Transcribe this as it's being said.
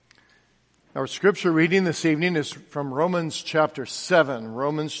Our scripture reading this evening is from Romans chapter 7.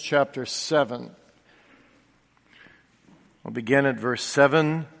 Romans chapter 7. We'll begin at verse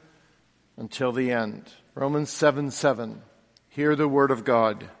 7 until the end. Romans 7:7. Hear the word of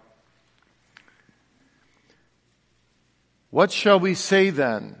God. What shall we say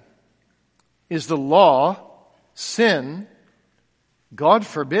then? Is the law sin? God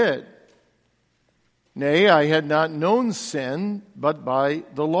forbid. Nay, I had not known sin but by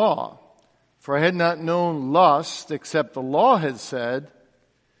the law. For I had not known lust, except the law had said,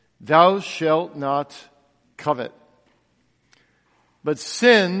 Thou shalt not covet. But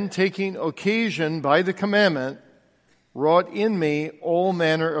sin, taking occasion by the commandment, wrought in me all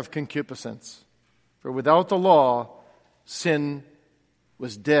manner of concupiscence. For without the law, sin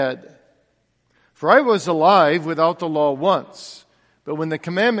was dead. For I was alive without the law once, but when the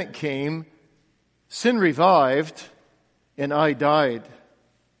commandment came, sin revived, and I died.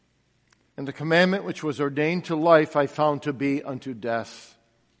 And the commandment which was ordained to life I found to be unto death.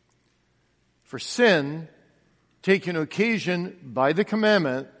 For sin, taking occasion by the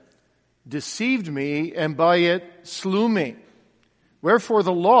commandment, deceived me, and by it slew me. Wherefore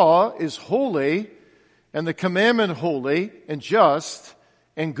the law is holy, and the commandment holy, and just,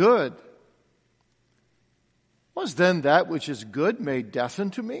 and good. Was then that which is good made death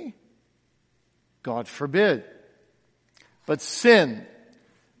unto me? God forbid. But sin,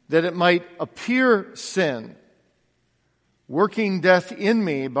 that it might appear sin, working death in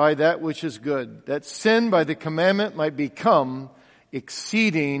me by that which is good, that sin by the commandment might become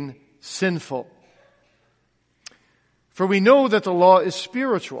exceeding sinful. For we know that the law is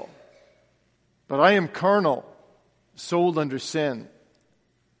spiritual, but I am carnal, sold under sin.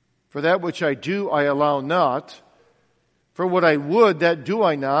 For that which I do I allow not. For what I would, that do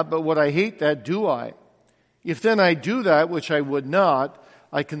I not, but what I hate, that do I. If then I do that which I would not,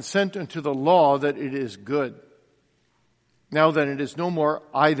 I consent unto the law that it is good. Now then it is no more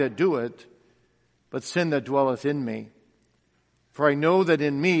I that do it, but sin that dwelleth in me. For I know that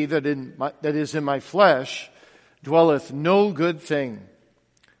in me, that is in my flesh, dwelleth no good thing.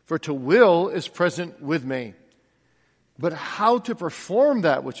 For to will is present with me. But how to perform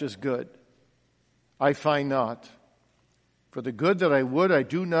that which is good, I find not. For the good that I would, I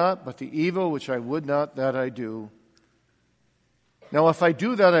do not, but the evil which I would not, that I do. Now if I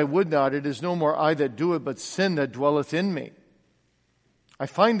do that I would not, it is no more I that do it, but sin that dwelleth in me. I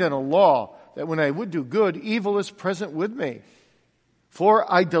find in a law that when I would do good, evil is present with me. For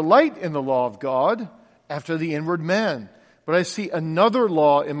I delight in the law of God after the inward man. But I see another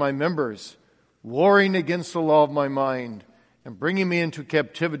law in my members, warring against the law of my mind, and bringing me into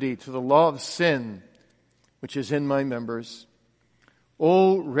captivity to the law of sin, which is in my members.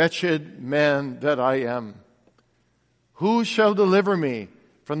 O wretched man that I am! Who shall deliver me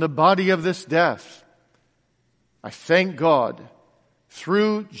from the body of this death? I thank God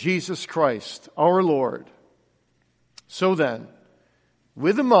through Jesus Christ, our Lord. So then,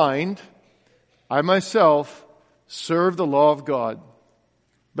 with the mind, I myself serve the law of God,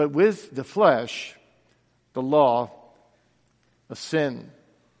 but with the flesh, the law of sin.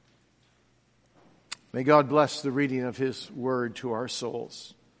 May God bless the reading of His word to our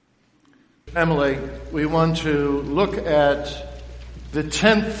souls. Emily, we want to look at the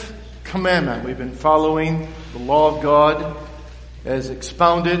 10th commandment. We've been following the law of God as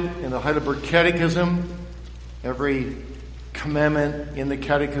expounded in the Heidelberg Catechism. Every commandment in the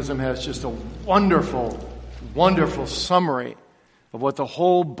Catechism has just a wonderful, wonderful summary of what the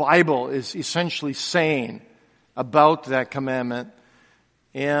whole Bible is essentially saying about that commandment.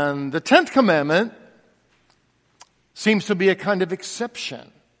 And the 10th commandment seems to be a kind of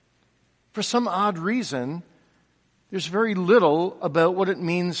exception. For some odd reason, there's very little about what it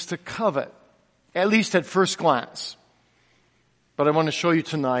means to covet, at least at first glance. But I want to show you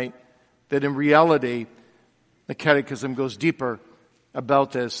tonight that in reality, the Catechism goes deeper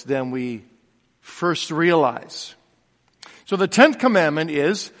about this than we first realize. So the 10th commandment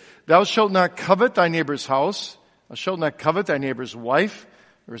is, Thou shalt not covet thy neighbor's house, thou shalt not covet thy neighbor's wife,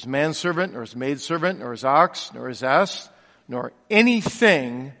 nor his manservant, nor his maidservant, nor his ox, nor his ass, nor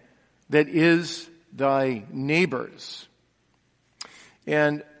anything that is thy neighbor's.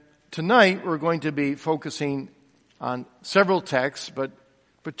 And tonight we're going to be focusing on several texts, but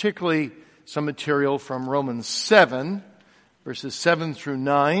particularly some material from Romans 7, verses 7 through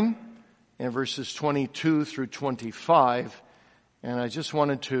 9, and verses 22 through 25. And I just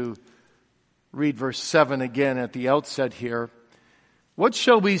wanted to read verse 7 again at the outset here. What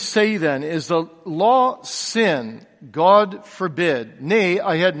shall we say then? Is the law sin? God forbid. Nay,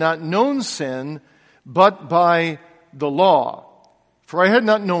 I had not known sin but by the law. For I had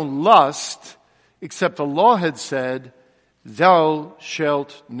not known lust, except the law had said, thou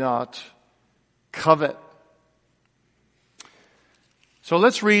shalt not covet. So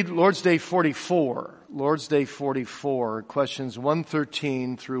let's read Lord's Day 44. Lord's Day 44, questions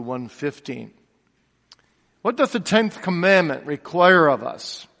 113 through 115. What doth the 10th commandment require of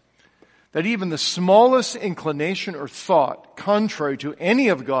us? That even the smallest inclination or thought, contrary to any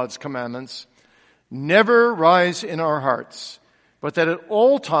of God's commandments, never rise in our hearts, but that at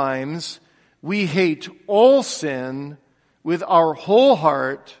all times we hate all sin with our whole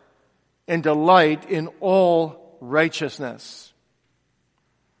heart and delight in all righteousness.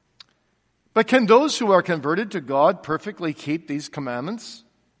 But can those who are converted to God perfectly keep these commandments?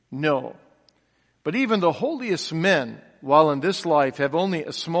 No. But even the holiest men, while in this life, have only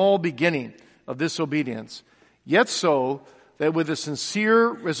a small beginning of this obedience, yet so that with a sincere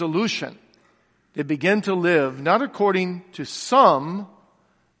resolution they begin to live not according to some,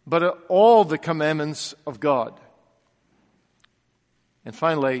 but all the commandments of God. And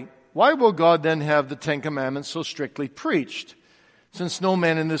finally, why will God then have the 10 commandments so strictly preached, since no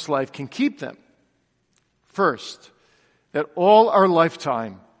man in this life can keep them? First, that all our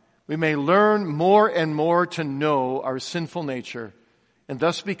lifetime we may learn more and more to know our sinful nature, and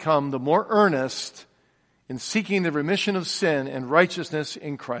thus become the more earnest in seeking the remission of sin and righteousness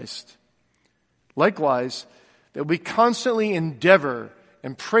in Christ. Likewise, that we constantly endeavor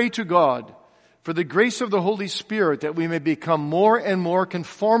and pray to God for the grace of the Holy Spirit, that we may become more and more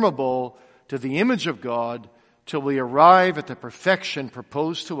conformable to the image of God till we arrive at the perfection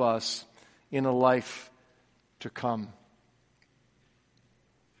proposed to us in a life to come.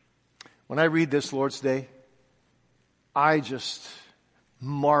 When I read this Lord's Day, I just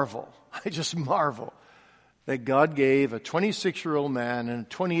marvel that God gave a 26-year-old man and a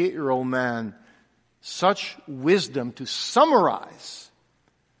 28-year-old man such wisdom to summarize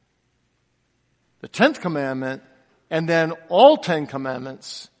the 10th commandment and then all 10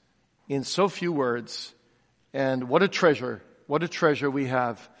 commandments in so few words. And what a treasure we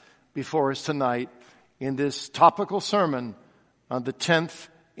have before us tonight in this topical sermon on the 10th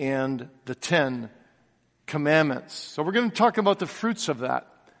and the 10 commandments. So we're going to talk about the fruits of that.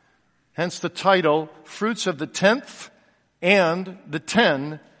 Hence the title, Fruits of the 10th and the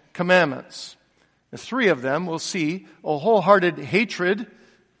 10 Commandments. The 3 of them we'll see: a wholehearted hatred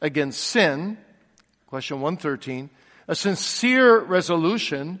against sin, question 113, a sincere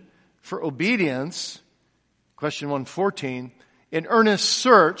resolution for obedience, question 114, an earnest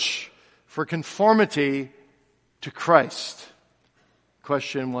search for conformity to Christ,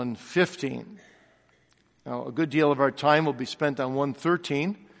 question 115. Now, a good deal of our time will be spent on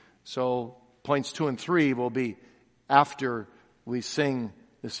 113, so points 2 and 3 will be after we sing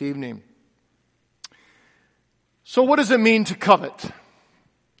this evening. So what does it mean to covet?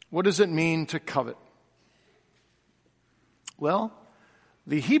 What does it mean to covet? Well,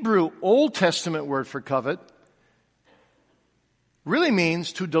 the Hebrew Old Testament word for covet really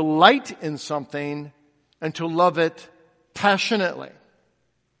means to delight in something and to love it passionately.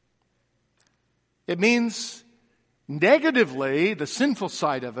 It means negatively, the sinful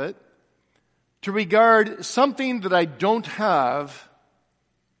side of it, to regard something that I don't have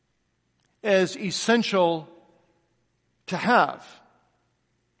as essential to have.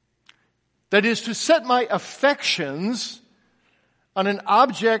 That is, to set my affections on an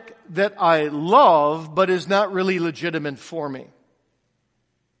object that I love but is not really legitimate for me.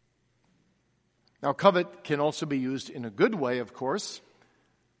 Now, covet can also be used in a good way, of course.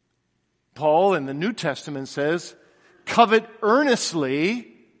 Paul in the New Testament says, covet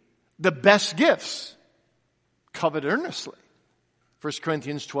earnestly the best gifts. Covet earnestly. 1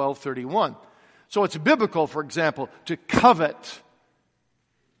 Corinthians 12:31. So it's biblical, for example, to covet,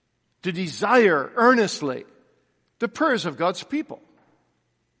 to desire earnestly the prayers of God's people.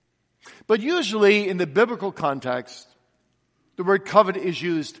 But usually in the biblical context, the word covet is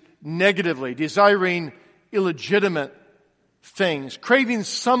used negatively, desiring illegitimate things, craving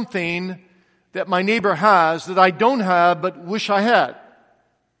something that my neighbor has that I don't have but wish I had.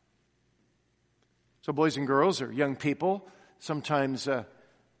 So boys and girls or young people, sometimes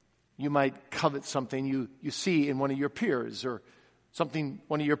you might covet something you see in one of your peers or something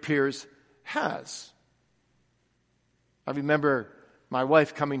one of your peers has. I remember my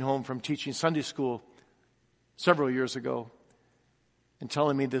wife coming home from teaching Sunday school several years ago and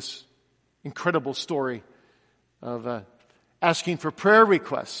telling me this incredible story of asking for prayer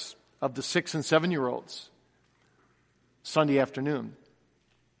requests of the 6 and 7-year-olds Sunday afternoon.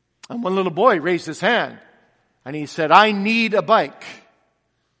 And one little boy raised his hand and he said, "I need a bike."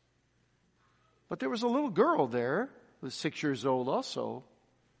 But there was a little girl there was 6 years old also,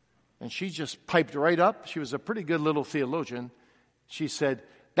 and she just piped right up. She was a pretty good little theologian. She said,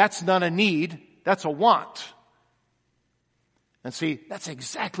 "That's not a need, that's a want." And see, that's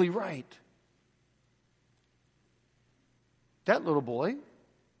exactly right. That little boy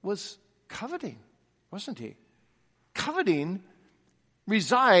was coveting, wasn't he? Coveting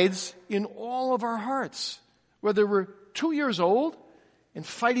resides in all of our hearts. Whether we're 2 years old and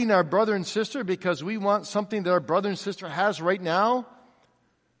fighting our brother and sister because we want something that our brother and sister has right now,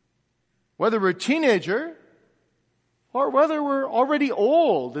 whether we're a teenager or whether we're already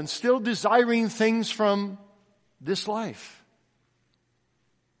old and still desiring things from this life.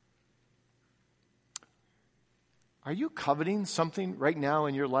 Are you coveting something right now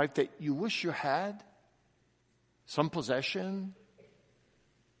in your life that you wish you had? Some possession?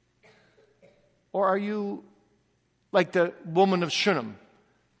 Or are you like the woman of Shunem?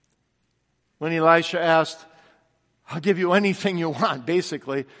 When Elisha asked, "I'll give you anything you want,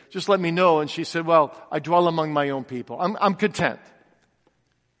 basically. Just let me know." And she said, "Well, I dwell among my own people. I'm content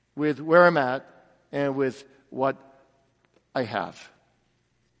with where I'm at and with what I have."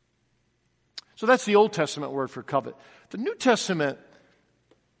 So that's the Old Testament word for covet. The New Testament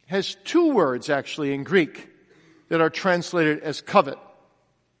has two words actually in Greek that are translated as covet.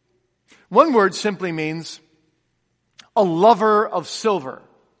 One word simply means a lover of silver.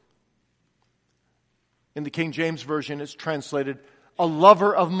 In the King James Version, it's translated a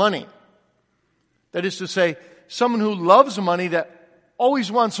lover of money. That is to say, someone who loves money that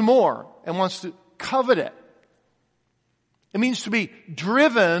always wants more and wants to covet it. It means to be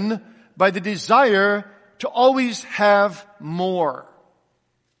driven by the desire to always have more.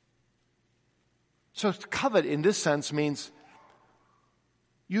 So to covet in this sense means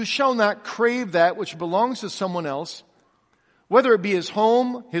you shall not crave that which belongs to someone else, whether it be his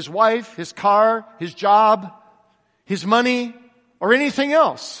home, his wife, his car, his job, his money, or anything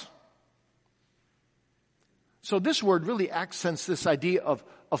else. So this word really accents this idea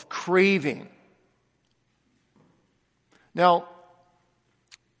of craving. Now,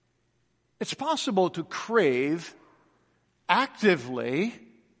 it's possible to crave actively,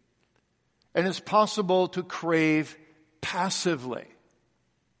 and it's possible to crave passively.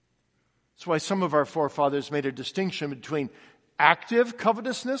 That's why some of our forefathers made a distinction between active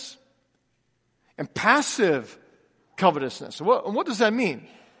covetousness and passive covetousness. What does that mean?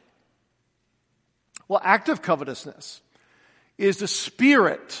 Well, active covetousness is the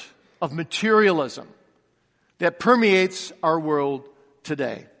spirit of materialism that permeates our world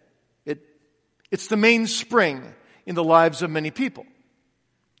today. It's the mainspring in the lives of many people.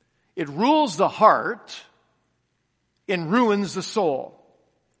 It rules the heart and ruins the soul.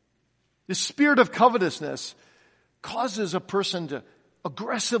 The spirit of covetousness causes a person to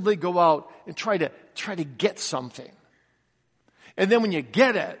aggressively go out and try to get something. And then when you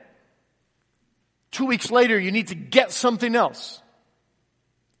get it, 2 weeks later you need to get something else.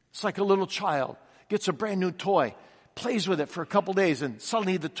 It's like a little child gets a brand new toy, plays with it for a couple days, and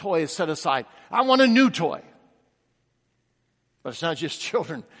suddenly the toy is set aside. I want a new toy. But it's not just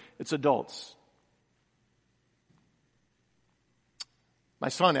children, it's adults. My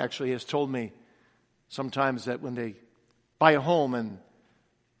son actually has told me sometimes that when they buy a home and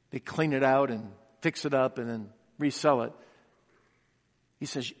they clean it out and fix it up and then resell it, he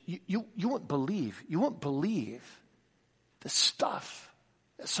says, you won't believe the stuff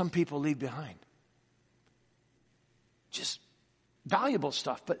that some people leave behind. Just valuable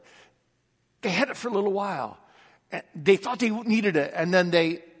stuff, but they had it for a little while. And they thought they needed it, and then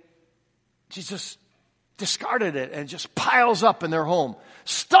they just discarded it, and it just piles up in their home.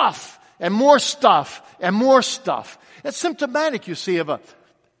 Stuff and more stuff and more stuff. It's symptomatic, you see, of a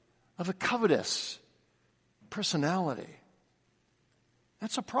covetous personality.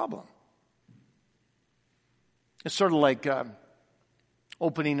 That's a problem. It's sort of like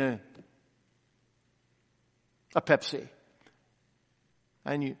opening a Pepsi.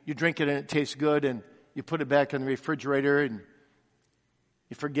 And you drink it and it tastes good, and you put it back in the refrigerator and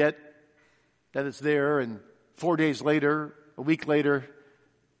you forget that it's there, and 4 days later, a week later,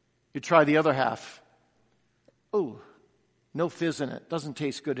 you try the other half. Oh, no fizz in it. Doesn't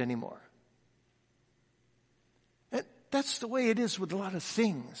taste good anymore. And that's the way it is with a lot of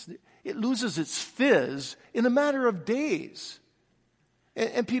things. It loses its fizz in a matter of days.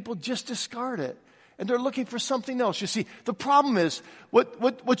 And people just discard it. And they're looking for something else. You see, the problem is,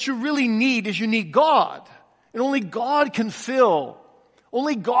 what you really need is you need God. And only God can fill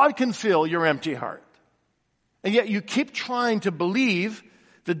your empty heart. And yet you keep trying to believe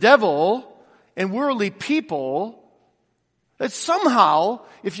the devil and worldly people that somehow,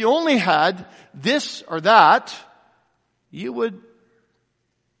 if you only had this or that, you'd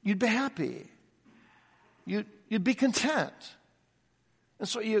be happy. You'd be content. And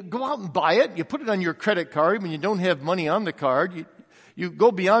so you go out and buy it. You put it on your credit card when you don't have money on the card. You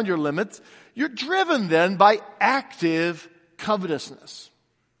go beyond your limits. You're driven then by active covetousness.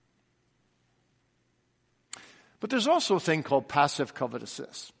 But there's also a thing called passive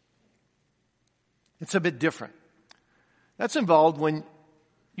covetousness. It's a bit different. That's involved when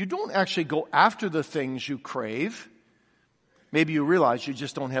you don't actually go after the things you crave. Maybe you realize you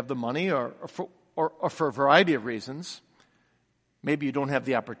just don't have the money or for a variety of reasons. Maybe you don't have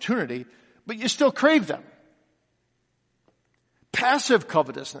the opportunity, but you still crave them. Passive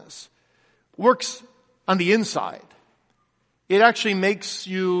covetousness works on the inside. It actually makes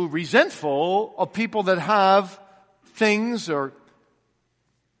you resentful of people that have things or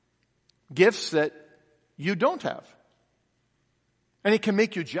gifts that you don't have. And it can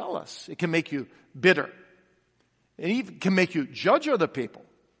make you jealous. It can make you bitter. It even can make you judge other people.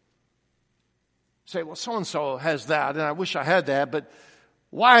 Say, well, so-and-so has that, and I wish I had that, but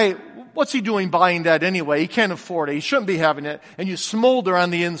why? What's he doing buying that anyway? He can't afford it. He shouldn't be having it. And you smolder on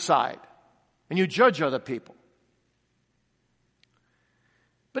the inside. And you judge other people.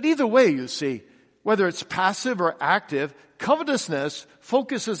 But either way, you see, whether it's passive or active, covetousness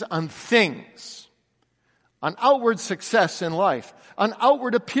focuses on things, on outward success in life, on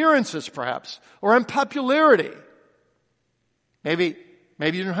outward appearances perhaps, or on popularity. Maybe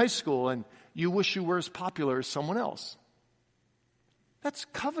you're in high school and you wish you were as popular as someone else. That's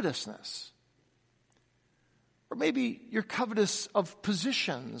covetousness. Or maybe you're covetous of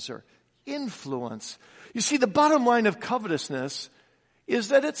positions or influence. You see, the bottom line of covetousness is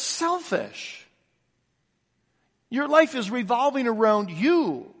that it's selfish. Your life is revolving around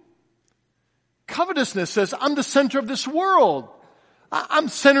you. Covetousness says, I'm the center of this world. I'm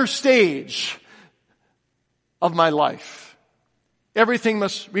center stage of my life. Everything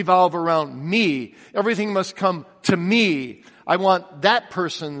must revolve around me. Everything must come to me. I want that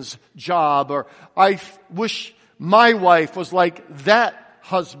person's job, or I wish my wife was like that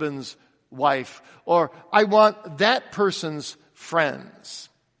husband's wife, or I want that person's friends.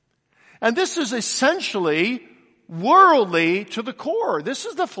 And this is essentially worldly to the core. This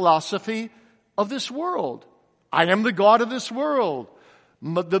is the philosophy of this world. I am the God of this world.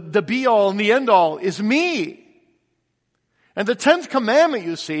 The be-all and the end-all is me. And the 10th commandment,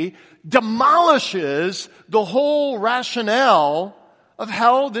 you see, demolishes the whole rationale of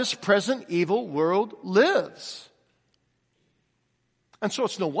how this present evil world lives. And so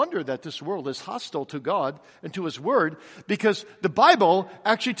it's no wonder that this world is hostile to God and to His Word, because the Bible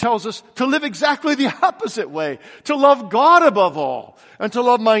actually tells us to live exactly the opposite way, to love God above all, and to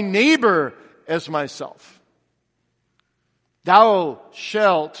love my neighbor as myself. Thou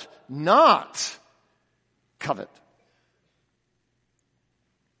shalt not covet.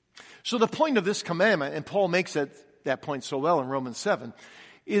 So the point of this commandment, and Paul makes that point so well in Romans 7,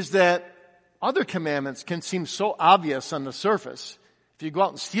 is that other commandments can seem so obvious on the surface. If you go out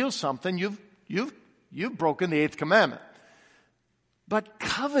and steal something, you've broken the 8th commandment. But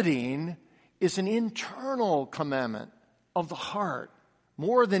coveting is an internal commandment of the heart,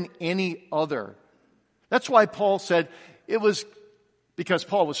 more than any other. That's why Paul said it was because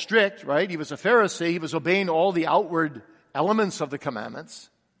Paul was strict, right? He was a Pharisee. He was obeying all the outward elements of the commandments.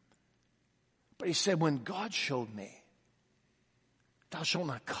 But he said, when God showed me, thou shalt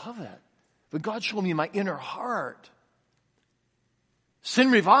not covet. But God showed me my inner heart. Sin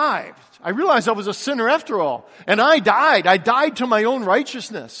revived. I realized I was a sinner after all. And I died. I died to my own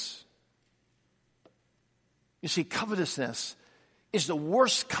righteousness. You see, covetousness is the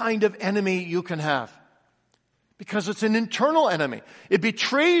worst kind of enemy you can have. Because it's an internal enemy. It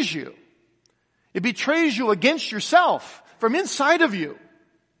betrays you. It betrays you against yourself from inside of you.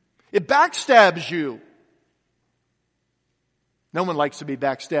 It backstabs you. No one likes to be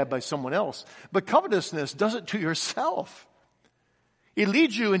backstabbed by someone else. But covetousness does it to yourself. It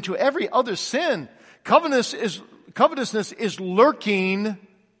leads you into every other sin. Covetousness is lurking. Did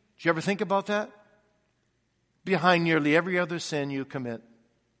you ever think about that? Behind nearly every other sin you commit.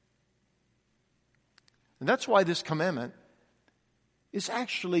 And that's why this commandment is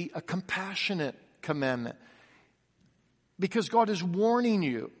actually a compassionate commandment. Because God is warning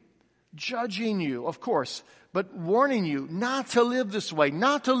you, judging you, of course, but warning you not to live this way,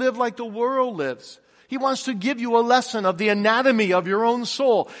 not to live like the world lives. He wants to give you a lesson of the anatomy of your own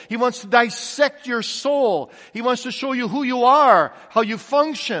soul. He wants to dissect your soul. He wants to show you who you are, how you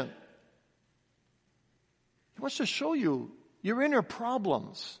function. He wants to show you your inner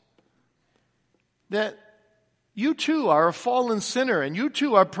problems. That you too are a fallen sinner, and you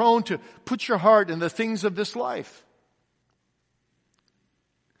too are prone to put your heart in the things of this life.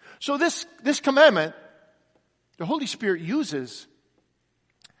 So this commandment, the Holy Spirit uses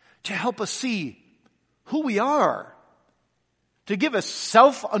to help us see who we are, to give us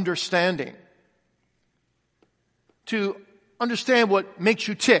self-understanding, to understand what makes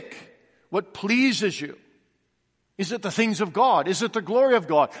you tick, what pleases you. Is it the things of God? Is it the glory of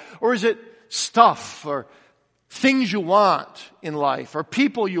God? Or is it stuff or things you want in life or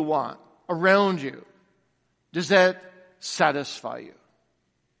people you want around you? Does that satisfy you?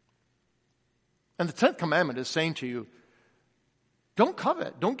 And the 10th commandment is saying to you, don't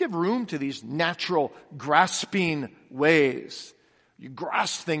covet. Don't give room to these natural grasping ways. You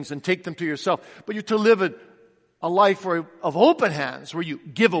grasp things and take them to yourself. But you're to live a life of open hands where you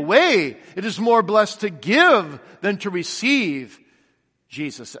give away. It is more blessed to give than to receive,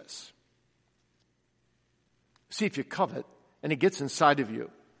 Jesus says. See, if you covet and it gets inside of you,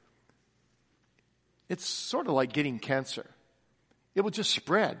 it's sort of like getting cancer. It will just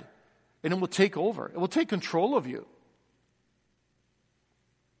spread and it will take over. It will take control of you.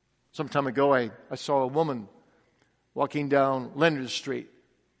 Some time ago, I saw a woman walking down Leonard Street.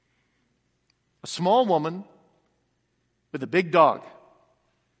 A small woman with a big dog.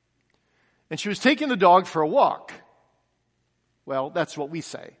 And she was taking the dog for a walk. Well, that's what we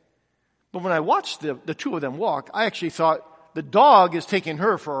say. But when I watched the two of them walk, I actually thought the dog is taking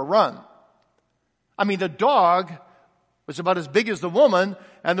her for a run. I mean, the dog was about as big as the woman,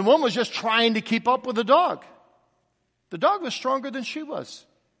 and the woman was just trying to keep up with the dog. The dog was stronger than she was.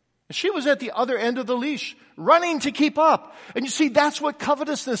 She was at the other end of the leash, running to keep up. And you see, that's what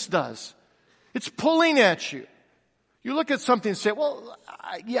covetousness does. It's pulling at you. You look at something and say, well,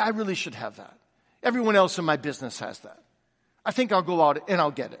 I really should have that. Everyone else in my business has that. I think I'll go out and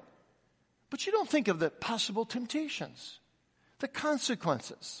I'll get it. But you don't think of the possible temptations, the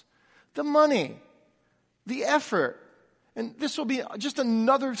consequences, the money, the effort. And this will be just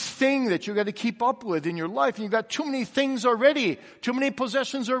another thing that you've got to keep up with in your life. And you've got too many things already, too many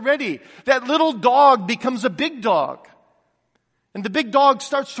possessions already. That little dog becomes a big dog. And the big dog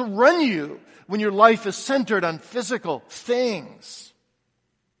starts to run you when your life is centered on physical things.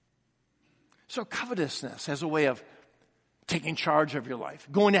 So covetousness has a way of taking charge of your life,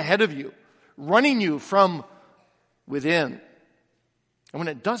 going ahead of you, running you from within. And when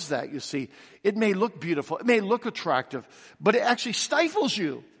it does that, you see, it may look beautiful, it may look attractive, but it actually stifles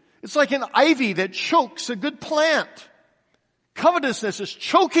you. It's like an ivy that chokes a good plant. Covetousness is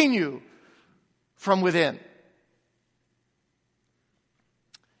choking you from within.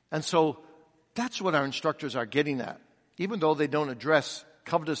 And so that's what our instructors are getting at. Even though they don't address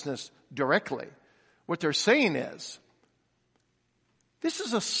covetousness directly, what they're saying is, this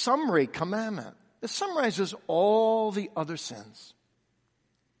is a summary commandment. It summarizes all the other sins.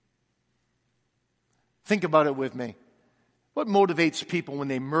 Think about it with me. What motivates people when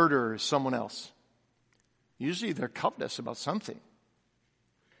they murder someone else? Usually they're covetous about something.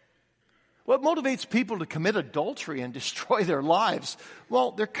 What motivates people to commit adultery and destroy their lives?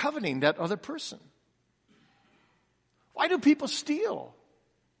 Well, they're coveting that other person. Why do people steal?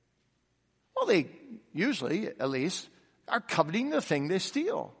 Well, they usually, at least, are coveting the thing they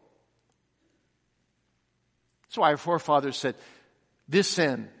steal. That's why our forefathers said, this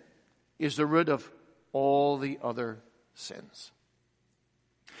sin is the root of all the other sins.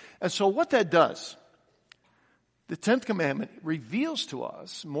 And so what that does, the 10th commandment reveals to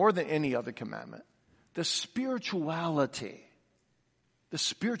us, more than any other commandment, the spirituality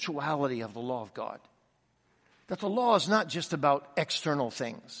of the law of God. That the law is not just about external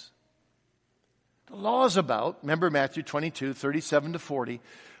things. The law is about, remember Matthew 22, 37 to 40,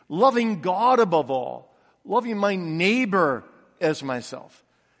 loving God above all, loving my neighbor as myself.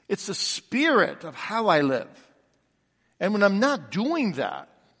 It's the spirit of how I live. And when I'm not doing that,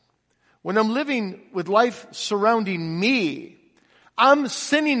 when I'm living with life surrounding me, I'm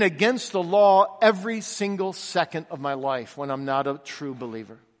sinning against the law every single second of my life when I'm not a true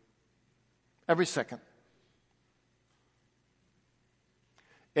believer. Every second.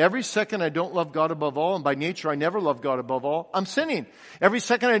 Every second I don't love God above all, and by nature I never love God above all, I'm sinning. Every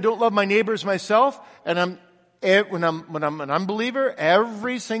second I don't love my neighbor as myself, and when I'm an unbeliever,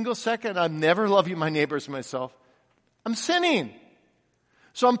 every single second I'm never loving my neighbor as myself, I'm sinning.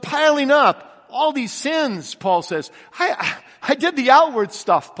 So I'm piling up all these sins, Paul says. I did the outward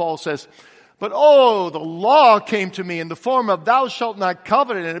stuff, Paul says. But the law came to me in the form of thou shalt not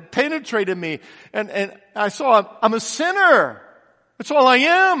covet, and it penetrated me. And I saw I'm a sinner. That's all I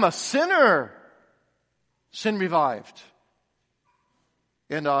am, a sinner. Sin revived.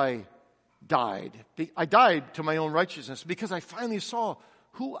 And I died. I died to my own righteousness because I finally saw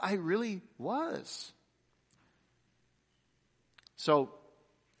who I really was. So,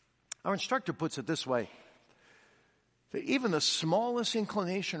 Our instructor puts it this way, that even the smallest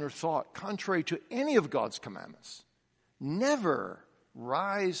inclination or thought, contrary to any of God's commandments, never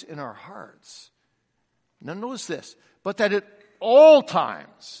rise in our hearts. Now notice this, but that at all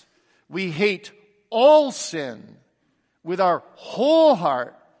times we hate all sin with our whole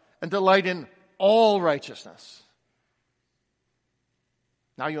heart and delight in all righteousness.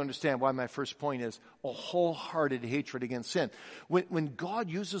 Now you understand why my first point is a wholehearted hatred against sin. When God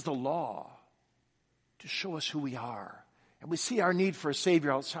uses the law to show us who we are, and we see our need for a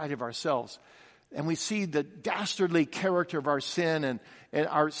Savior outside of ourselves, and we see the dastardly character of our sin and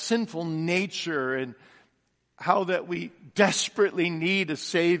our sinful nature and how that we desperately need a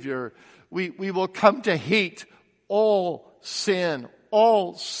Savior, we will come to hate all sin,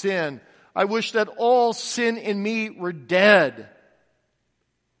 all sin. I wish that all sin in me were dead.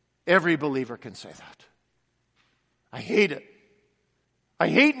 Every believer can say that. I hate it. I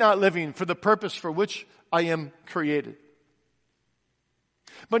hate not living for the purpose for which I am created.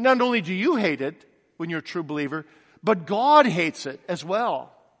 But not only do you hate it when you're a true believer, but God hates it as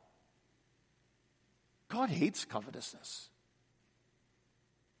well. God hates covetousness.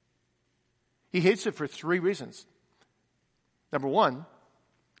 He hates it for 3 reasons. Number 1,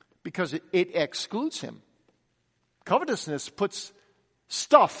 because it excludes him. Covetousness puts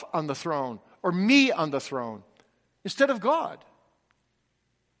stuff on the throne, or me on the throne, instead of God.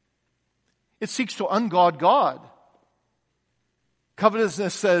 It seeks to ungod God.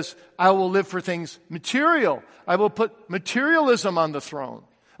 Covetousness says, I will live for things material. I will put materialism on the throne.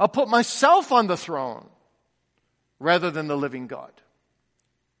 I'll put myself on the throne rather than the living God.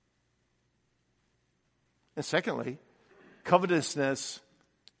 And secondly, covetousness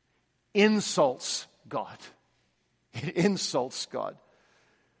insults God. It insults God.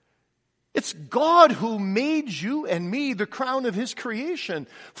 It's God who made you and me the crown of His creation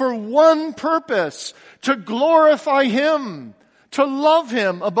for one purpose, to glorify Him, to love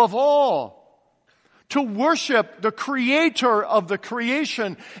Him above all, to worship the Creator of the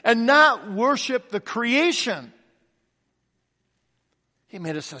creation and not worship the creation. He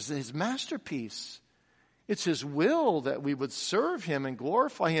made us as His masterpiece. It's His will that we would serve Him and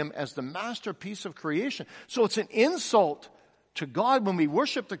glorify Him as the masterpiece of creation. So it's an insult to God when we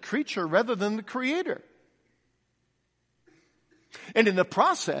worship the creature rather than the Creator. And in the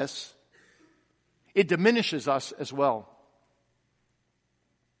process, it diminishes us as well.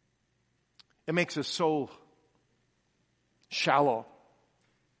 It makes us so shallow.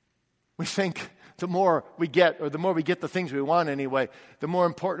 We think the more we get, or the more we get the things we want anyway, the more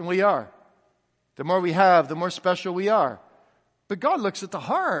important we are. The more we have, the more special we are. But God looks at the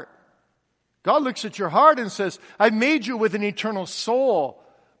heart. God looks at your heart and says, I made you with an eternal soul.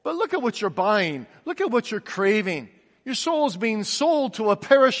 But look at what you're buying. Look at what you're craving. Your soul is being sold to a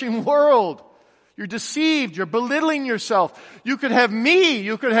perishing world. You're deceived. You're belittling yourself. You could have me.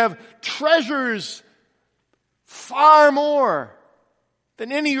 You could have treasures far more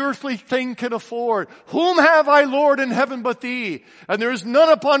than any earthly thing can afford. Whom have I, Lord, in heaven but Thee? And there is none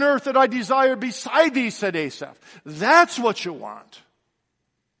upon earth that I desire beside Thee, said Asaph. That's what you want,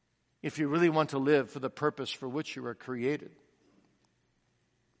 if you really want to live for the purpose for which you were created.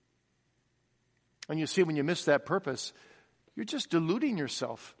 And you see, when you miss that purpose, you're just deluding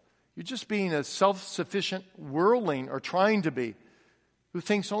yourself. You're just being a self-sufficient worldling, or trying to be, who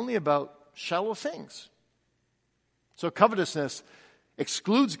thinks only about shallow things. So covetousness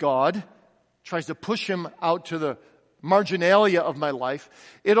excludes God, tries to push Him out to the marginalia of my life.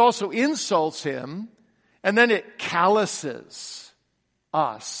 It also insults Him, and then it calluses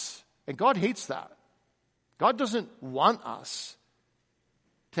us. And God hates that. God doesn't want us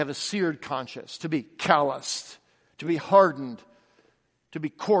to have a seared conscience, to be calloused, to be hardened, to be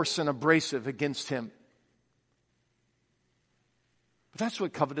coarse and abrasive against Him. But that's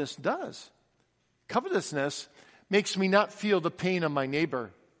what covetousness does. Covetousness makes me not feel the pain of my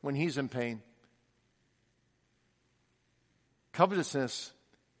neighbor when he's in pain. Covetousness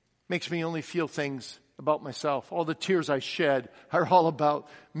makes me only feel things about myself. All the tears I shed are all about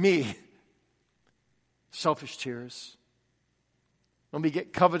me. Selfish tears. When we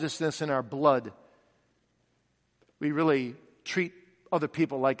get covetousness in our blood, we really treat other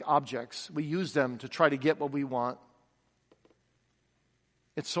people like objects. We use them to try to get what we want.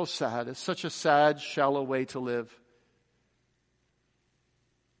 It's so sad. It's such a sad, shallow way to live.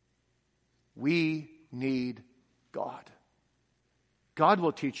 We need God. God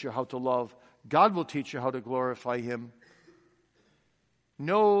will teach you how to love. God will teach you how to glorify Him.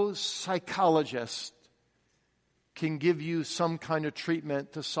 No psychologist can give you some kind of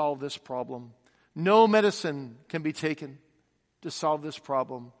treatment to solve this problem. No medicine can be taken to solve this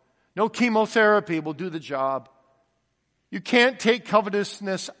problem. No chemotherapy will do the job. You can't take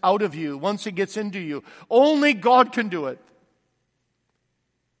covetousness out of you once it gets into you. Only God can do it.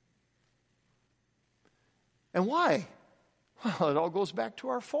 And why? Well, it all goes back to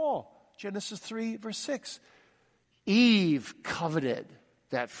our fall. Genesis 3, verse 6. Eve coveted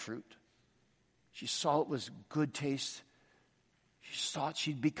that fruit. She saw it was good taste. She thought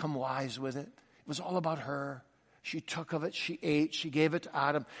she'd become wise with it. It was all about her. She took of it, she ate, she gave it to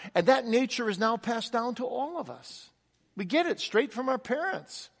Adam. And that nature is now passed down to all of us. We get it straight from our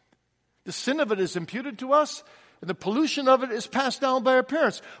parents. The sin of it is imputed to us, and the pollution of it is passed down by our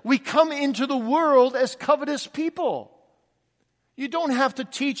parents. We come into the world as covetous people. You don't have to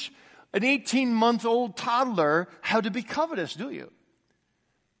teach an 18-month-old toddler how to be covetous, do you?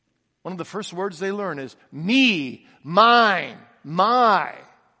 One of the first words they learn is me, mine, my.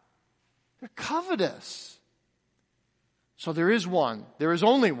 They're covetous. So there is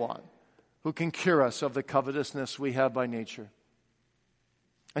only one, who can cure us of the covetousness we have by nature.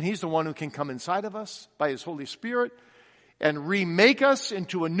 And He's the one who can come inside of us by His Holy Spirit and remake us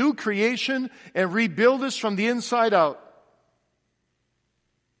into a new creation and rebuild us from the inside out.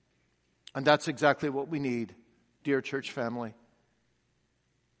 And that's exactly what we need, dear church family.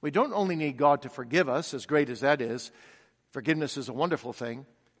 We don't only need God to forgive us, as great as that is. Forgiveness is a wonderful thing.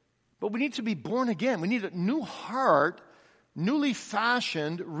 But we need to be born again. We need a new heart, newly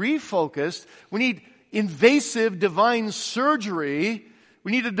fashioned, refocused. We need invasive divine surgery.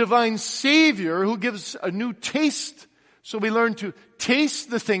 We need a divine Savior who gives a new taste. So we learn to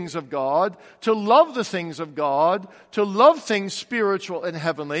taste the things of God, to love the things of God, to love things spiritual and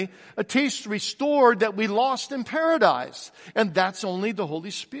heavenly, a taste restored that we lost in paradise. And that's only the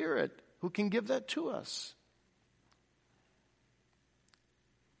Holy Spirit who can give that to us.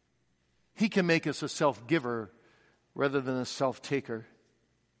 He can make us a self-giver rather than a self-taker.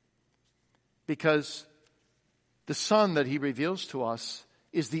 Because the Son that He reveals to us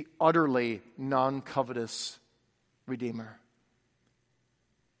is the utterly non-covetous Redeemer.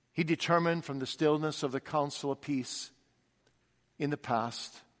 He determined from the stillness of the council of peace in the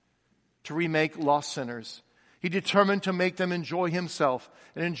past to remake lost sinners. He determined to make them enjoy Himself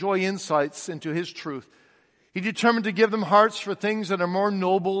and enjoy insights into His truth. He determined to give them hearts for things that are more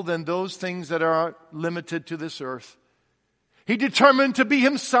noble than those things that are limited to this earth. He determined to be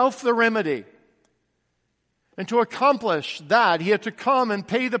Himself the remedy. And to accomplish that, He had to come and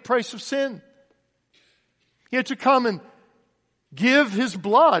pay the price of sin. He had to come and give His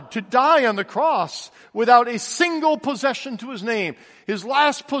blood to die on the cross without a single possession to His name. His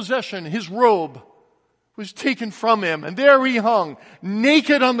last possession, His robe, was taken from Him, and there He hung,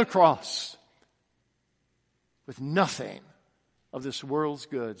 naked on the cross, with nothing of this world's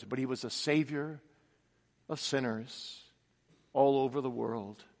goods. But He was a Savior of sinners all over the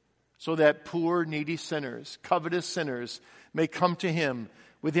world, so that poor, needy sinners, covetous sinners, may come to Him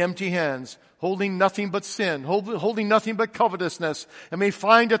with empty hands, holding nothing but sin, holding nothing but covetousness, and may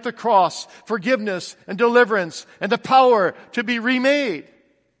find at the cross forgiveness and deliverance and the power to be remade.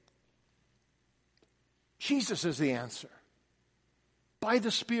 Jesus is the answer. By the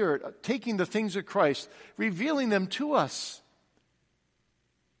Spirit, taking the things of Christ, revealing them to us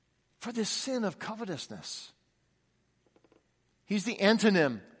for this sin of covetousness. He's the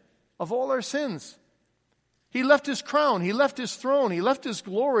antonym of all our sins. He left His crown, He left His throne, He left His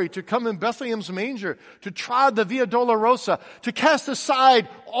glory to come in Bethlehem's manger, to trod the Via Dolorosa, to cast aside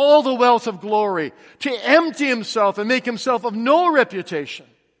all the wealth of glory, to empty Himself and make Himself of no reputation.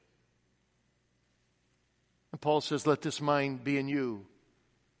 And Paul says, let this mind be in you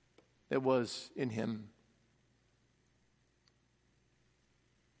that was in Him.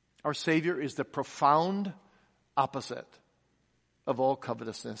 Our Savior is the profound opposite of all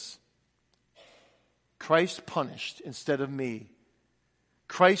covetousness. Christ punished instead of me.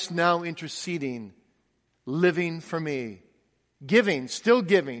 Christ now interceding, living for me. Giving, still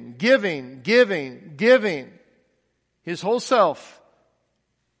giving, giving. His whole self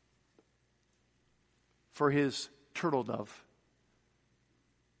for His turtle dove.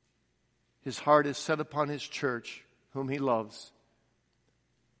 His heart is set upon His church, whom He loves.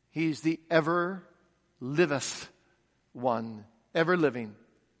 He's the ever liveth one, ever living.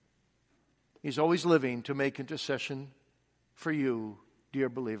 He's always living to make intercession for you, dear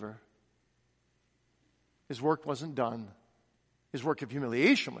believer. His work wasn't done. His work of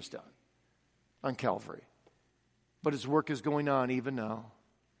humiliation was done on Calvary. But His work is going on even now.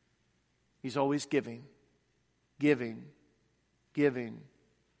 He's always giving.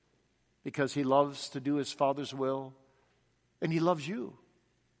 Because He loves to do His Father's will. And He loves you.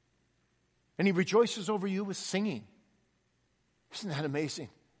 And He rejoices over you with singing. Isn't that amazing?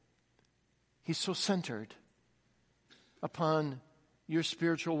 He's so centered upon your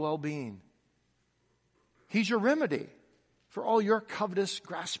spiritual well-being. He's your remedy for all your covetous,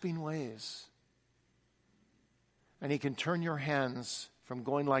 grasping ways. And He can turn your hands from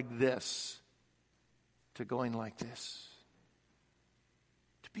going like this to going like this.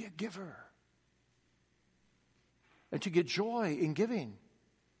 To be a giver. And to get joy in giving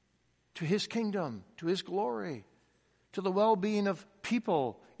to His kingdom, to His glory, to the well-being of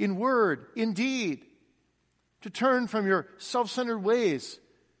people in word, in deed. To turn from your self-centered ways.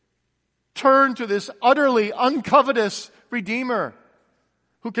 Turn to this utterly uncovetous Redeemer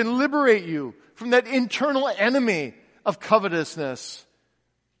who can liberate you from that internal enemy of covetousness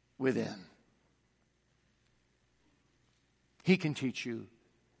within. He can teach you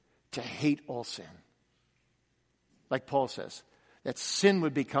to hate all sin. Like Paul says, that sin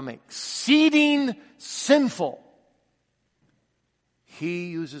would become exceeding sinful. He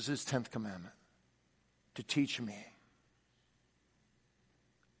uses His 10th commandment to teach me.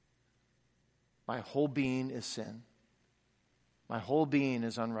 My whole being is sin. My whole being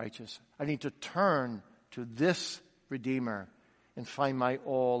is unrighteous. I need to turn to this Redeemer and find my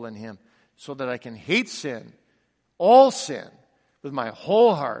all in Him so that I can hate sin, all sin, with my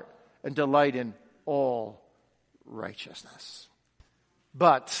whole heart and delight in all righteousness.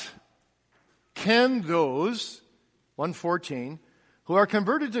 But can those, 1:14, who are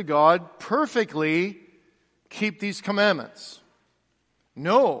converted to God perfectly keep these commandments?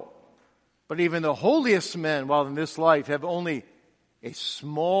 No. But even the holiest men, while in this life, have only a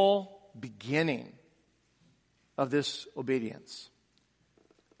small beginning of this obedience.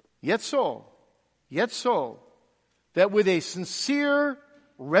 Yet so, that with a sincere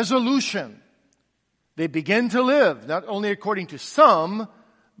resolution, they begin to live, not only according to some,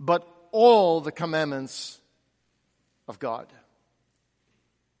 but all the commandments of God.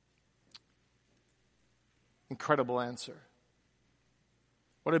 Incredible answer.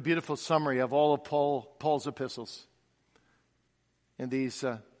 What a beautiful summary of all of Paul's epistles in these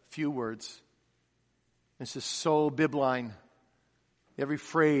few words. This is so bibline. Every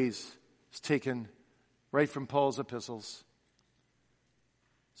phrase is taken right from Paul's epistles.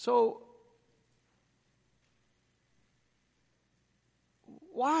 So,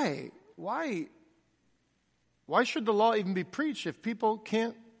 why should the law even be preached if people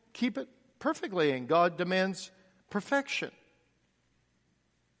can't keep it perfectly and God demands perfection?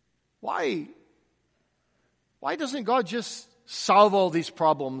 Why doesn't God just solve all these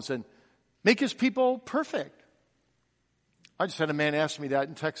problems and make His people perfect? I just had a man ask me that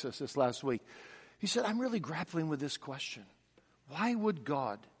in Texas this last week. He said, I'm really grappling with this question. Why would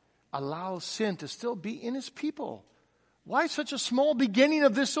God allow sin to still be in His people? Why such a small beginning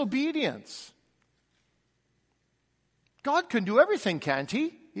of disobedience? God can do everything, can't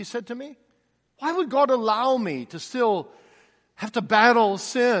He? He said to me. Why would God allow me to still have to battle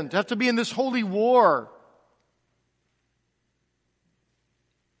sin, to have to be in this holy war?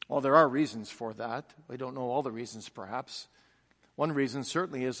 Well, there are reasons for that. We don't know all the reasons, perhaps. One reason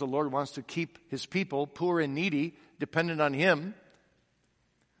certainly is the Lord wants to keep His people poor and needy, dependent on Him.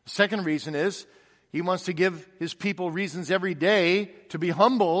 The second reason is He wants to give His people reasons every day to be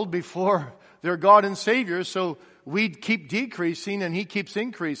humbled before their God and Savior, so we keep decreasing and He keeps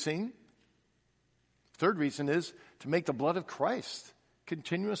increasing. Third reason is to make the blood of Christ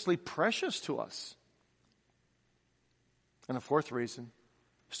continuously precious to us. And the fourth reason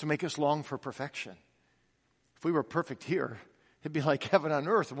is to make us long for perfection. If we were perfect here, it'd be like heaven on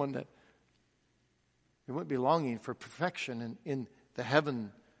earth, wouldn't it? We wouldn't be longing for perfection in the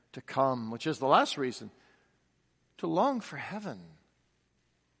heaven to come, which is the last reason, to long for heaven,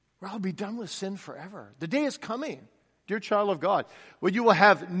 where I'll be done with sin forever. The day is coming, dear child of God, where you will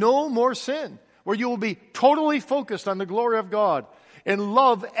have no more sin, where you will be totally focused on the glory of God and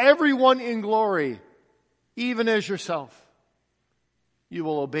love everyone in glory, even as yourself. You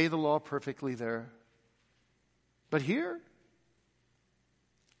will obey the law perfectly there. But here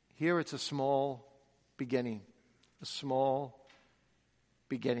it's a small beginning. A small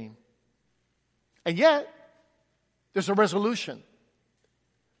beginning. And yet, there's a resolution.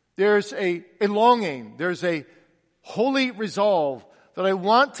 There's a longing. There's a holy resolve that I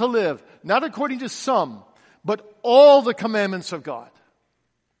want to live, not according to some, but all the commandments of God.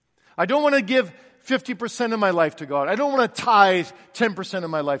 I don't want to give 50% of my life to God. I don't want to tithe 10% of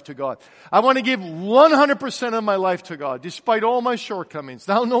my life to God. I want to give 100% of my life to God, despite all my shortcomings.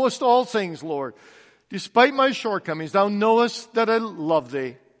 Thou knowest all things, Lord. Despite my shortcomings, Thou knowest that I love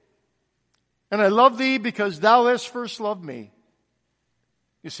Thee. And I love Thee because Thou hast first loved me.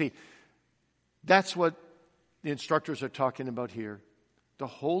 You see, that's what the instructors are talking about here. the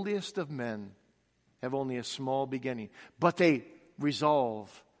holiest of men have only a small beginning, but they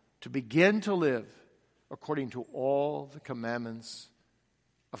resolve to begin to live according to all the commandments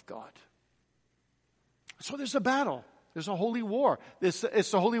of God. So there's a battle. There's a holy war. It's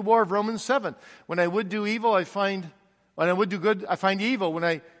the holy war of Romans 7. When I would do evil, when I would do good, I find evil. When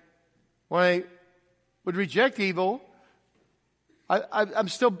I would reject evil, I'm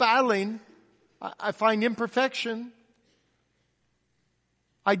still battling. I find imperfection.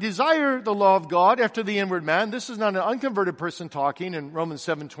 I desire the law of God after the inward man. This is not an unconverted person talking in Romans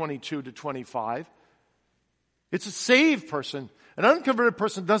 7:22-25. It's a saved person. An unconverted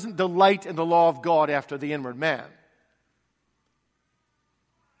person doesn't delight in the law of God after the inward man.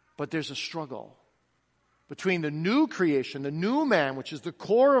 But there's a struggle between the new creation, the new man, which is the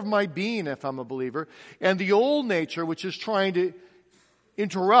core of my being if I'm a believer, and the old nature, which is trying to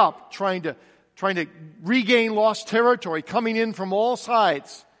interrupt, trying to regain lost territory, coming in from all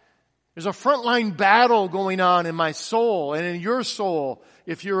sides. There's a frontline battle going on in my soul and in your soul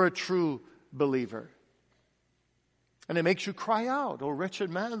if you're a true believer. And it makes you cry out, "O wretched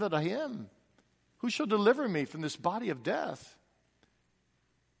man that I am, who shall deliver me from this body of death?"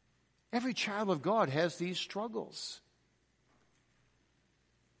 Every child of God has these struggles.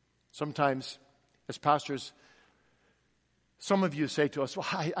 Sometimes, as pastors, some of you say to us, "Well,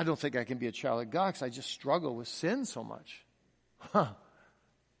 I don't think I can be a child of God because I just struggle with sin so much."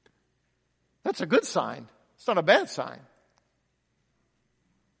 That's a good sign. It's not a bad sign.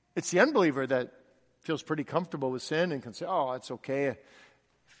 It's the unbeliever that feels pretty comfortable with sin and can say, "Oh, it's okay.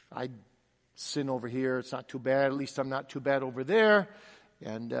 I sin over here. It's not too bad. At least I'm not too bad over there.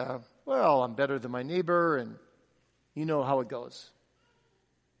 And, I'm better than my neighbor." And you know how it goes.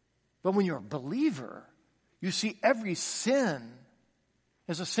 But when you're a believer, you see every sin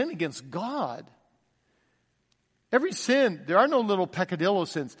as a sin against God. Every sin, there are no little peccadillo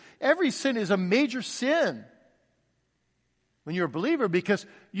sins. Every sin is a major sin when you're a believer because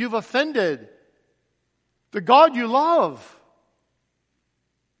you've offended the God you love.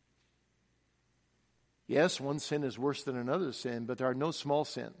 Yes, one sin is worse than another sin, but there are no small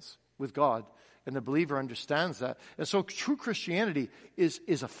sins with God. And the believer understands that. And so true Christianity is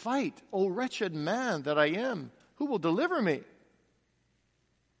a fight. "O wretched man that I am, who will deliver me?"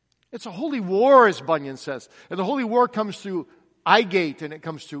 It's a holy war, as Bunyan says. And the holy war comes through eye gate and it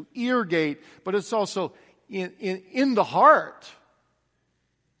comes through ear gate, but it's also in the heart.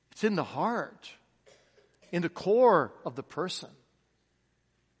 It's in the heart, in the core of the person.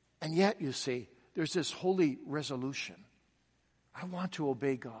 And yet, you see, there's this holy resolution. I want to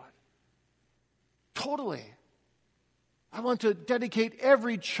obey God. Totally. I want to dedicate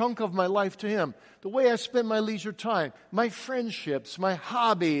every chunk of my life to Him. The way I spend my leisure time, my friendships, my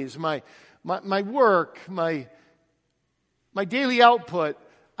hobbies, my work, my daily output.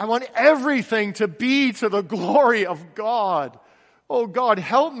 I want everything to be to the glory of God. Oh God,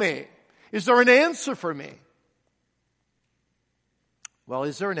 help me. Is there an answer for me? Well,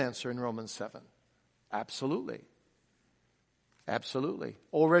 is there an answer in Romans 7? Absolutely. Absolutely.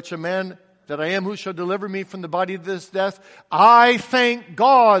 O wretched man that I am, who shall deliver me from the body of this death? I thank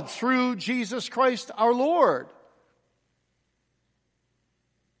God through Jesus Christ our Lord.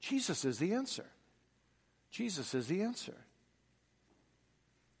 Jesus is the answer. Jesus is the answer.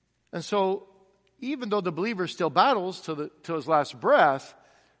 And so, even though the believer still battles till his last breath,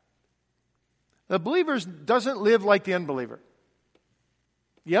 the believer doesn't live like the unbeliever.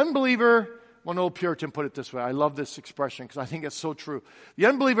 The unbeliever, one old Puritan put it this way. I love this expression because I think it's so true. The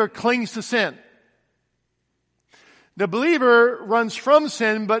unbeliever clings to sin. The believer runs from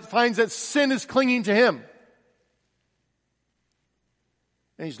sin but finds that sin is clinging to him.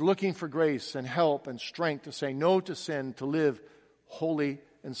 And he's looking for grace and help and strength to say no to sin, to live holy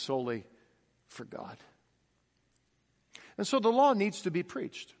and solely for God. And so the law needs to be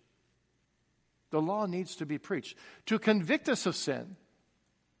preached. The law needs to be preached to convict us of sin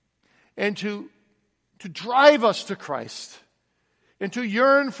and to drive us to Christ and to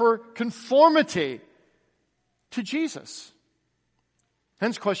yearn for conformity to Jesus.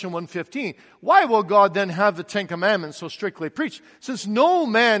 Hence question 115. Why will God then have the Ten Commandments so strictly preached, since no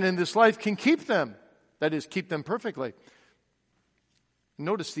man in this life can keep them? That is, keep them perfectly.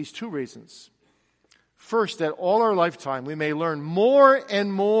 Notice these two reasons. First, that all our lifetime we may learn more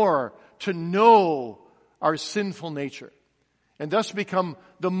and more to know our sinful nature, and thus become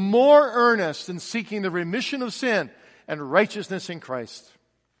the more earnest in seeking the remission of sin and righteousness in Christ.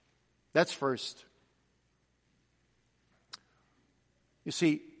 That's first. You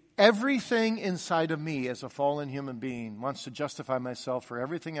see, everything inside of me as a fallen human being wants to justify myself for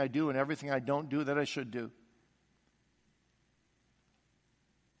everything I do and everything I don't do that I should do.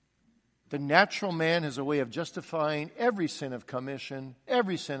 The natural man has a way of justifying every sin of commission,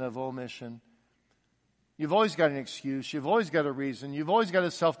 every sin of omission. You've always got an excuse. You've always got a reason. You've always got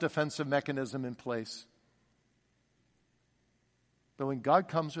a self-defensive mechanism in place. But when God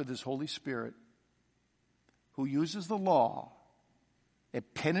comes with His Holy Spirit, who uses the law,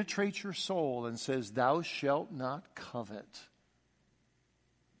 it penetrates your soul and says, "Thou shalt not covet."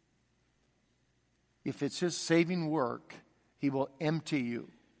 If it's His saving work, He will empty you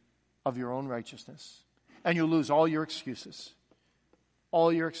of your own righteousness. And you'll lose all your excuses.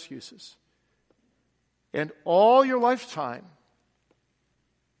 All your excuses. And all your lifetime,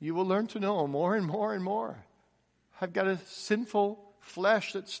 you will learn to know more and more and more. I've got a sinful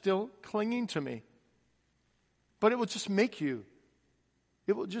flesh that's still clinging to me. But it will just make you,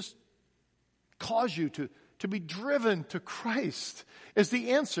 it will just cause you to be driven to Christ as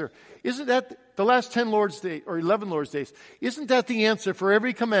the answer. Isn't that the last 10 Lord's Day or 11 Lord's Days? Isn't that the answer for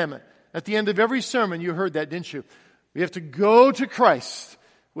every commandment? At the end of every sermon, you heard that, didn't you? We have to go to Christ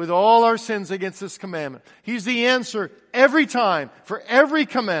with all our sins against this commandment. He's the answer every time for every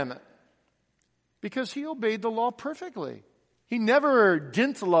commandment because He obeyed the law perfectly. He never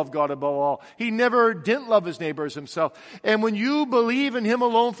didn't love God above all. He never didn't love His neighbor as Himself. And when you believe in Him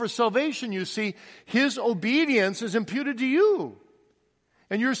alone for salvation, you see, His obedience is imputed to you.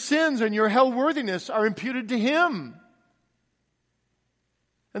 And your sins and your hell-worthiness are imputed to Him.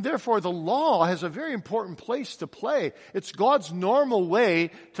 And therefore, the law has a very important place to play. It's God's normal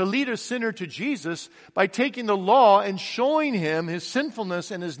way to lead a sinner to Jesus by taking the law and showing him his sinfulness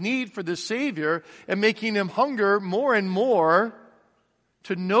and his need for the Savior and making him hunger more and more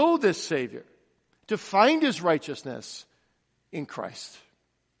to know this Savior, to find his righteousness in Christ.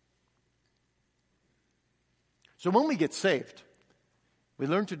 So when we get saved, we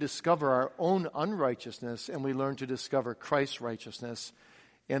learn to discover our own unrighteousness and we learn to discover Christ's righteousness.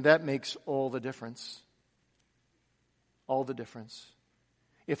 And that makes all the difference. All the difference.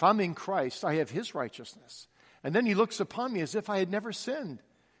 If I'm in Christ, I have His righteousness. And then He looks upon me as if I had never sinned,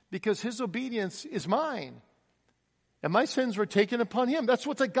 because His obedience is mine. And my sins were taken upon Him. That's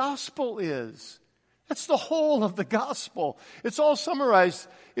what the gospel is. That's the whole of the gospel. It's all summarized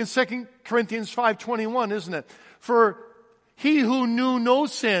in 2 Corinthians 5:21, isn't it? For He who knew no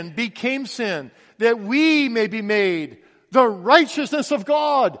sin became sin, that we may be made the righteousness of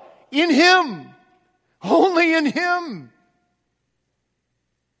God in Him. Only in Him.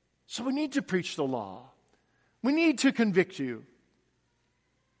 So we need to preach the law. We need to convict you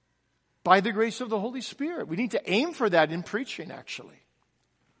by the grace of the Holy Spirit. We need to aim for that in preaching, actually.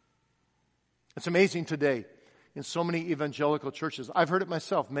 It's amazing today in so many evangelical churches. I've heard it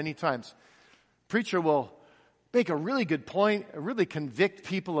myself many times. Preacher will make a really good point, really convict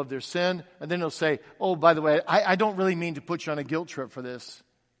people of their sin, and then he'll say, "Oh, by the way, I don't really mean to put you on a guilt trip for this."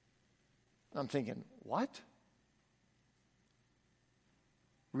 I'm thinking, what?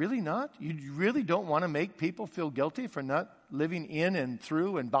 Really not? You really don't want to make people feel guilty for not living in and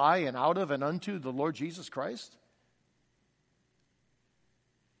through and by and out of and unto the Lord Jesus Christ?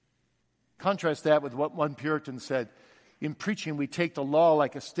 Contrast that with what one Puritan said. In preaching, we take the law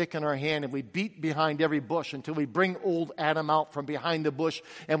like a stick in our hand and we beat behind every bush until we bring old Adam out from behind the bush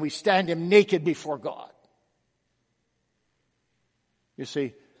and we stand him naked before God. You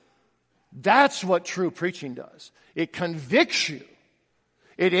see, that's what true preaching does. It convicts you.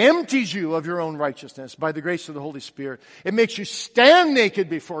 It empties you of your own righteousness by the grace of the Holy Spirit. It makes you stand naked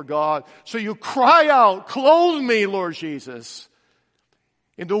before God. So you cry out, "Clothe me, Lord Jesus,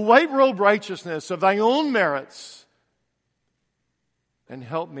 in the white robe righteousness of Thy own merits. And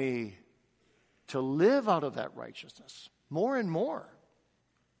help me to live out of that righteousness more and more."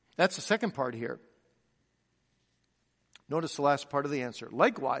 That's the second part here. Notice the last part of the answer.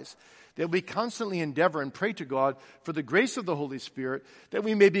 Likewise, that we constantly endeavor and pray to God for the grace of the Holy Spirit, that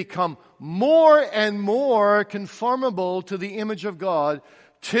we may become more and more conformable to the image of God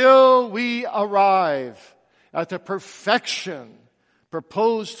till we arrive at the perfection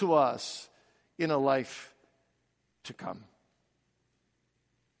proposed to us in a life to come.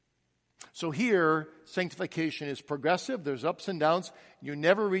 So here, sanctification is progressive. There's ups and downs. You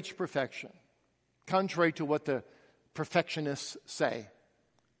never reach perfection, contrary to what the perfectionists say.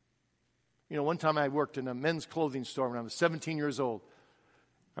 You know, one time I worked in a men's clothing store when I was 17 years old.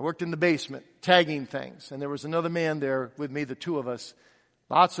 I worked in the basement, tagging things. And there was another man there with me, the two of us.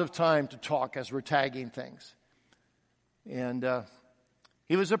 Lots of time to talk as we're tagging things. And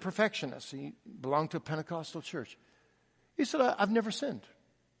he was a perfectionist. He belonged to a Pentecostal church. He said, I've never sinned.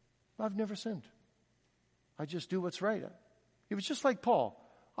 I've never sinned. I just do what's right. He was just like Paul.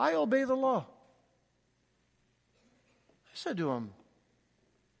 I obey the law. I said to him,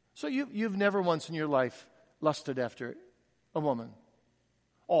 So you've never once in your life lusted after a woman.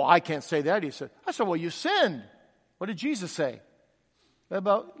 Oh, I can't say that, he said. I said, well, you sinned. What did Jesus say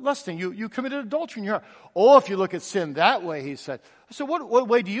about lusting? You committed adultery in your heart. Oh, if you look at sin that way, he said. I said, what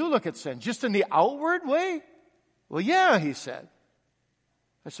way do you look at sin? Just in the outward way? Well, yeah, he said.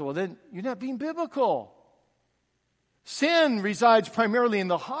 I said, well, then you're not being biblical. Sin resides primarily in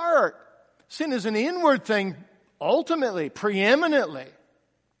the heart. Sin is an inward thing, ultimately, preeminently.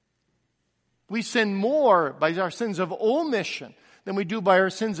 We sin more by our sins of omission than we do by our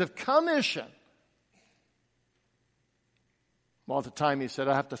sins of commission. Well, at the time he said,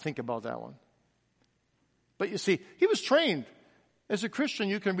 I have to think about that one. But you see, he was trained. As a Christian,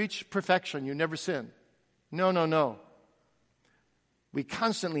 you can reach perfection. You never sin. No. We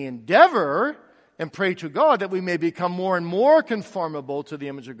constantly endeavor and pray to God that we may become more and more conformable to the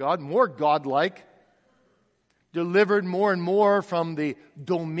image of God, more godlike, delivered more and more from the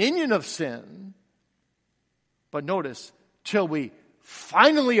dominion of sin. But notice, till we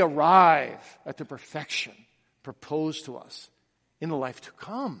finally arrive at the perfection proposed to us in the life to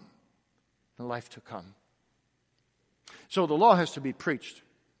come. In the life to come. So the law has to be preached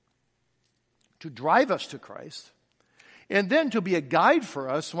to drive us to Christ, and then to be a guide for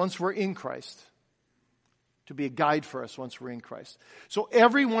us once we're in Christ. To be a guide for us once we're in Christ. So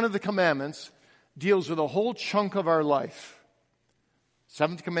every one of the commandments deals with a whole chunk of our life.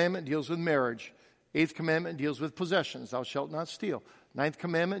 Seventh commandment deals with marriage. Eighth commandment deals with possessions. Thou shalt not steal. Ninth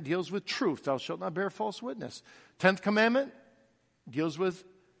commandment deals with truth. Thou shalt not bear false witness. 10th commandment deals with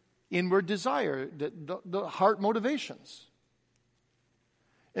inward desire, the heart motivations.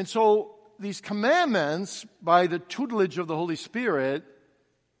 And so these commandments, by the tutelage of the Holy Spirit,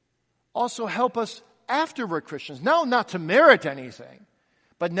 also help us after we're Christians. Now, not to merit anything,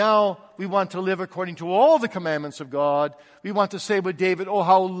 but now we want to live according to all the commandments of God. We want to say with David, oh,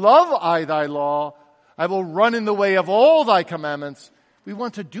 how love I thy law. I will run in the way of all thy commandments. We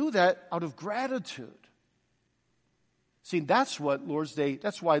want to do that out of gratitude. See, that's why Lord's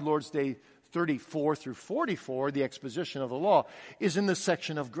Day 34 through 44, the exposition of the law, is in the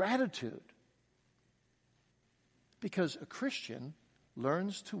section of gratitude. Because a Christian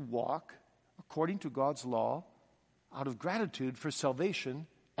learns to walk according to God's law out of gratitude for salvation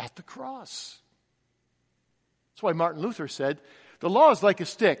at the cross. That's why Martin Luther said, the law is like a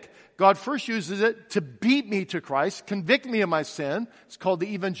stick. God first uses it to beat me to Christ, convict me of my sin. It's called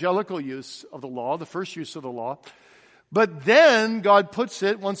the evangelical use of the law, the first use of the law. But then God puts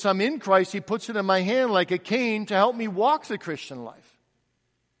it, once I'm in Christ, He puts it in my hand like a cane to help me walk the Christian life.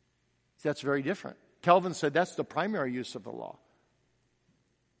 That's very different. Calvin said that's the primary use of the law.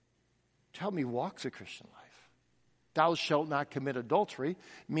 To help me walk the Christian life. Thou shalt not commit adultery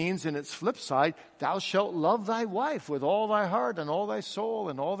means in its flip side, thou shalt love thy wife with all thy heart and all thy soul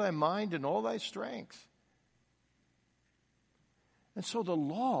and all thy mind and all thy strength. And so the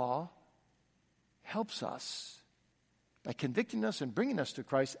law helps us by convicting us and bringing us to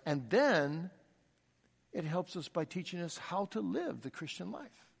Christ, and then it helps us by teaching us how to live the Christian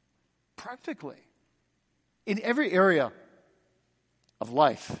life practically in every area of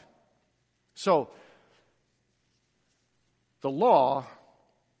life. So, the law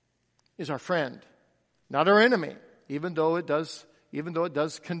is our friend, not our enemy, even though it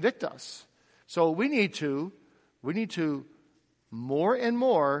does convict us. So we need to more and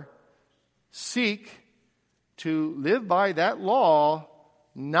more seek to live by that law,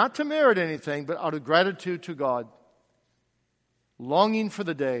 not to merit anything, but out of gratitude to God, longing for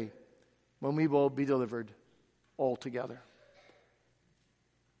the day when we will be delivered altogether.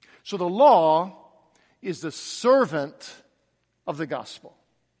 So the law is the servant of the gospel.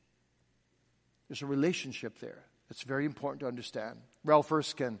 There's a relationship there that's very important to understand. Ralph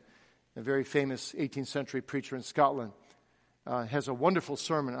Erskine, a very famous 18th century preacher in Scotland, has a wonderful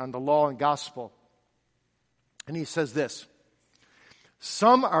sermon on the law and gospel. And he says this,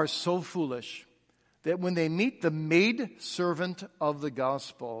 some are so foolish that when they meet the maid servant of the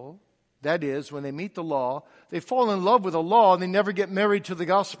gospel, that is, when they meet the law, they fall in love with the law and they never get married to the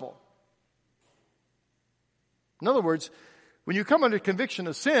gospel. In other words, when you come under conviction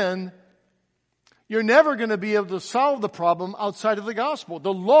of sin, you're never going to be able to solve the problem outside of the gospel.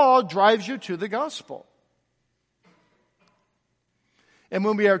 The law drives you to the gospel. And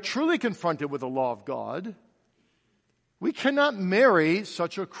when we are truly confronted with the law of God, we cannot marry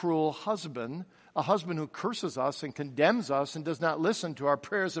such a cruel husband, a husband who curses us and condemns us and does not listen to our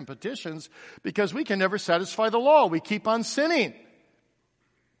prayers and petitions, because we can never satisfy the law. We keep on sinning.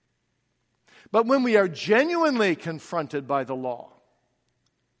 But when we are genuinely confronted by the law,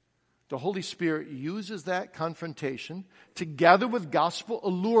 the Holy Spirit uses that confrontation together with gospel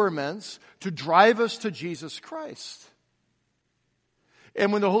allurements to drive us to Jesus Christ.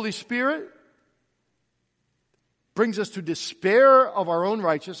 And when the Holy Spirit brings us to despair of our own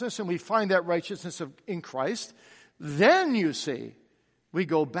righteousness and we find that righteousness in Christ, then you see, we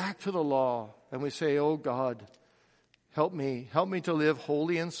go back to the law and we say, oh God, help me to live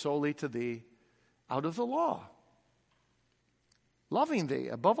wholly and solely to Thee out of the law. Loving Thee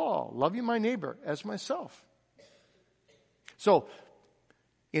above all, loving my neighbor as myself. So,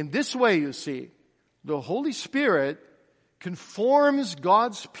 in this way, you see, the Holy Spirit conforms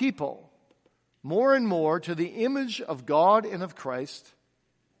God's people more and more to the image of God and of Christ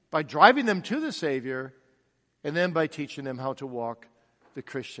by driving them to the Savior and then by teaching them how to walk the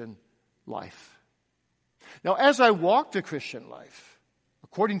Christian life. Now, as I walk the Christian life,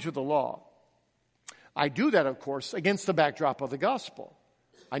 according to the law, I do that, of course, against the backdrop of the gospel.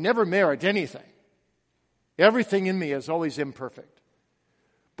 I never merit anything. Everything in me is always imperfect.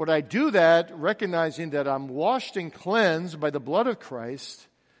 But I do that recognizing that I'm washed and cleansed by the blood of Christ,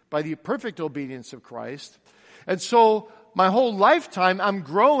 by the perfect obedience of Christ. And so my whole lifetime I'm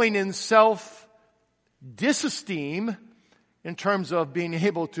growing in self-disesteem in terms of being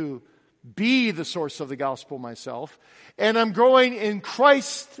able to be the source of the gospel myself. And I'm growing in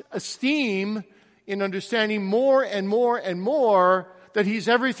Christ's esteem in understanding more and more and more that He's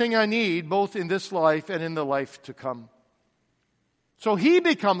everything I need, both in this life and in the life to come. So He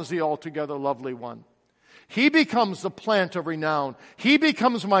becomes the altogether lovely one. He becomes the plant of renown. He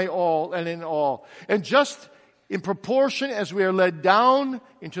becomes my all and in all. And just in proportion as we are led down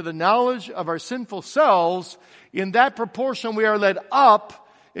into the knowledge of our sinful selves, in that proportion we are led up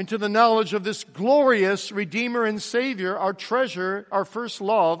into the knowledge of this glorious Redeemer and Savior, our treasure, our first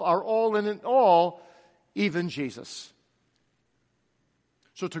love, our all and in all, even Jesus.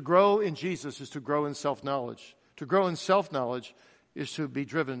 So to grow in Jesus is to grow in self-knowledge. To grow in self-knowledge is to be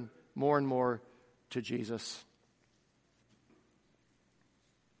driven more and more to Jesus.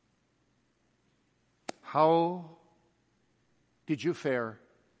 How did you fare?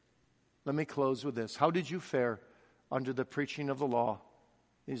 Let me close with this. How did you fare under the preaching of the law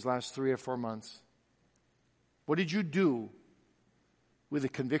these last 3 or 4 months? What did you do with the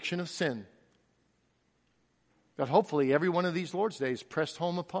conviction of sin that hopefully every one of these Lord's days pressed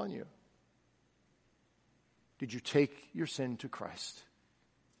home upon you? Did you take your sin to Christ?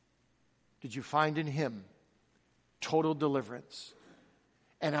 Did you find in Him total deliverance?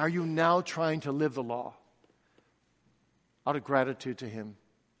 And are you now trying to live the law out of gratitude to Him?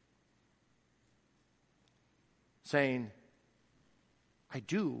 Saying, I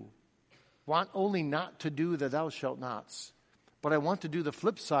do want only not to do the thou shalt nots, but I want to do the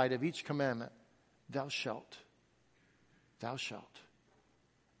flip side of each commandment. Thou shalt. Thou shalt.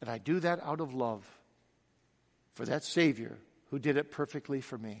 And I do that out of love for that Savior who did it perfectly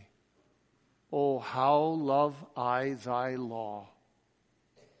for me. Oh, how love I thy law.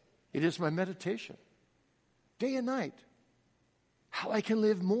 It is my meditation, day and night, how I can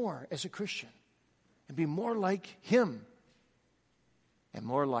live more as a Christian and be more like Him and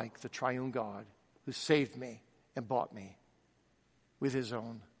more like the triune God who saved me and bought me with His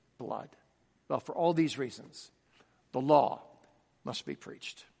own blood. Well, for all these reasons, the law must be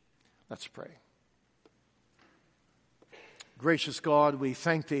preached. Let's pray. Gracious God, we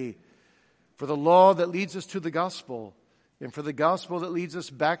thank Thee for the law that leads us to the gospel and for the gospel that leads us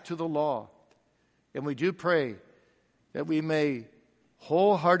back to the law. And we do pray that we may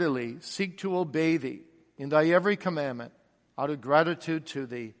wholeheartedly seek to obey Thee in Thy every commandment out of gratitude to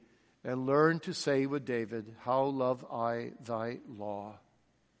Thee, and learn to say with David, how love I Thy law.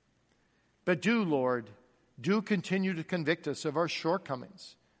 But do, Lord, do continue to convict us of our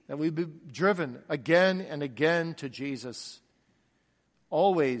shortcomings, that we be driven again and again to Jesus,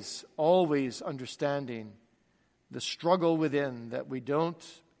 always, always understanding the struggle within that we don't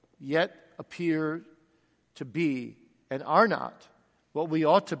yet appear to be and are not what we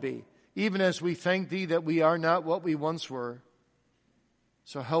ought to be, even as we thank Thee that we are not what we once were.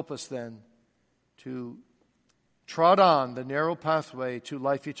 So help us then to trod on the narrow pathway to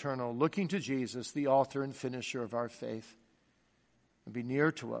life eternal, looking to Jesus, the author and finisher of our faith, and be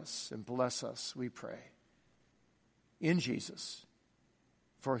near to us and bless us, we pray. In Jesus,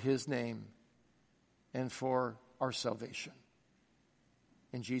 for His name and for our salvation.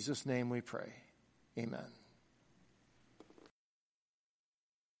 In Jesus' name we pray. Amen.